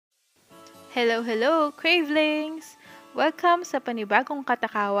Hello, hello, Craevings! Welcome sa panibagong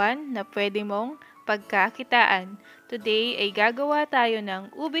katakawan na pwede mong pagkakitaan. Today ay gagawa tayo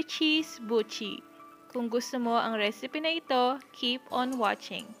ng ube cheese buchi. Kung gusto mo ang recipe na ito, keep on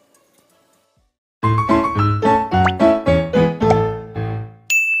watching.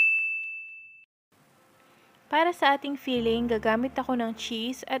 Para sa ating filling, gagamit ako ng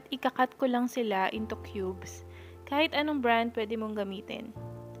cheese at ikakat ko lang sila into cubes. Kahit anong brand pwede mong gamitin.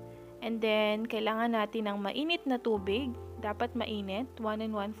 And then, kailangan natin ng mainit na tubig. Dapat mainit,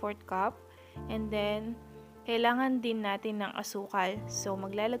 1 1/4 cup. And then, kailangan din natin ng asukal. So,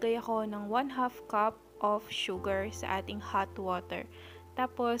 maglalagay ako ng 1/2 cup of sugar sa ating hot water.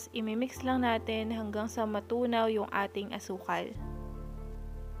 Tapos, imimix lang natin hanggang sa matunaw yung ating asukal.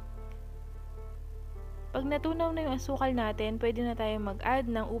 Pag natunaw na yung asukal natin, pwede na tayong mag-add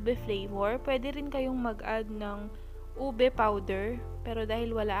ng ube flavor. Pwede rin kayong mag-add ng ube powder, pero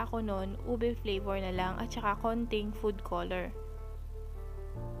dahil wala ako noon, ube flavor na lang at saka konting food color.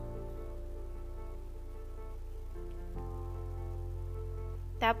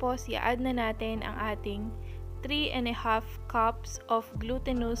 Tapos, i-add na natin ang ating 3.5 cups of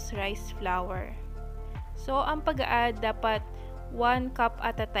glutinous rice flour. So, ang pag-add dapat 1 cup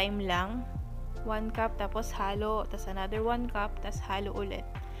at a time lang. 1 cup, tapos halo, tapos another 1 cup, tapos halo ulit.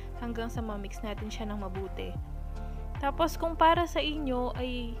 Hanggang sa ma-mix natin siya ng mabuti. Tapos kung para sa inyo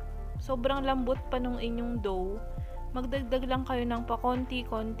ay sobrang lambot pa nung inyong dough, magdagdag lang kayo ng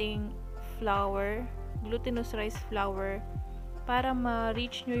pakonti-konting flour, glutinous rice flour, para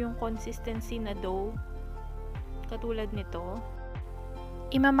ma-reach nyo yung consistency na dough. Katulad nito.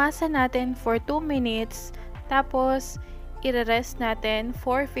 Imamasa natin for 2 minutes, tapos i-rest natin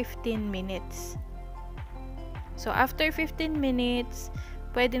for 15 minutes. So after 15 minutes,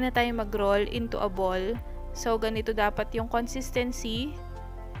 pwede na tayo mag-roll into a ball. So, ganito dapat yung consistency.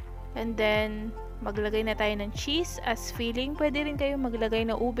 And then, maglagay na tayo ng cheese as filling. Pwede rin kayo maglagay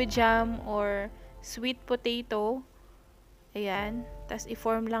ng ube jam or sweet potato. Ayan. Tapos,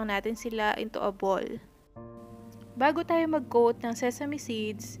 i-form lang natin sila into a ball. Bago tayo mag-coat ng sesame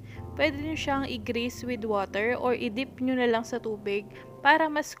seeds, pwede nyo siyang i-grease with water or i-dip nyo na lang sa tubig para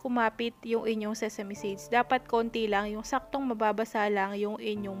mas kumapit yung inyong sesame seeds. Dapat konti lang, yung saktong mababasa lang yung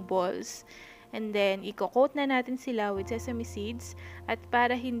inyong balls. And then, i-coat na natin sila with sesame seeds. At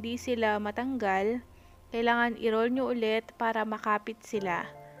para hindi sila matanggal, kailangan i-roll nyo ulit para makapit sila.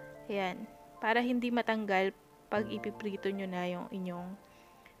 Ayan. Para hindi matanggal pag ipiprito nyo na yung inyong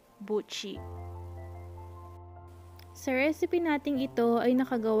buchi. Sa recipe nating ito ay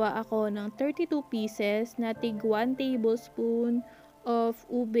nakagawa ako ng 32 pieces na tig 1 tablespoon of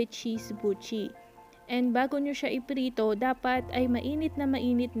ube cheese buchi. And bago nyo siya iprito, dapat ay mainit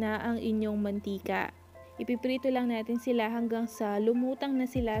na ang inyong mantika. Ipiprito lang natin sila hanggang sa lumutang na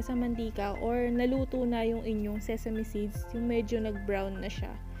sila sa mantika or naluto na yung inyong sesame seeds, yung medyo nag-brown na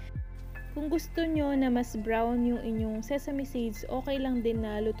siya. Kung gusto nyo na mas brown yung inyong sesame seeds, okay lang din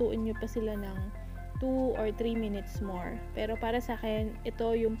na lutuin nyo pa sila ng 2 or 3 minutes more. Pero para sa akin,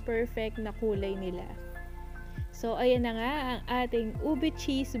 ito yung perfect na kulay nila. So, ayan na nga ang ating ube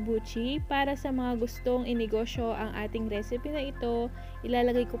cheese buchi. Para sa mga gustong inegosyo ang ating recipe na ito,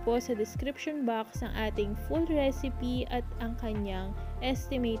 ilalagay ko po sa description box ang ating full recipe at ang kanyang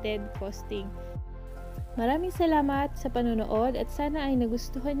estimated costing. Maraming salamat sa panonood at sana ay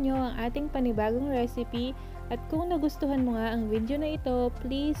nagustuhan nyo ang ating panibagong recipe. At kung nagustuhan mo nga ang video na ito,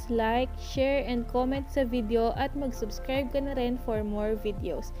 please like, share, and comment sa video at mag-subscribe ka na rin for more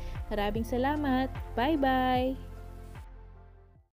videos. Maraming salamat! Bye-bye!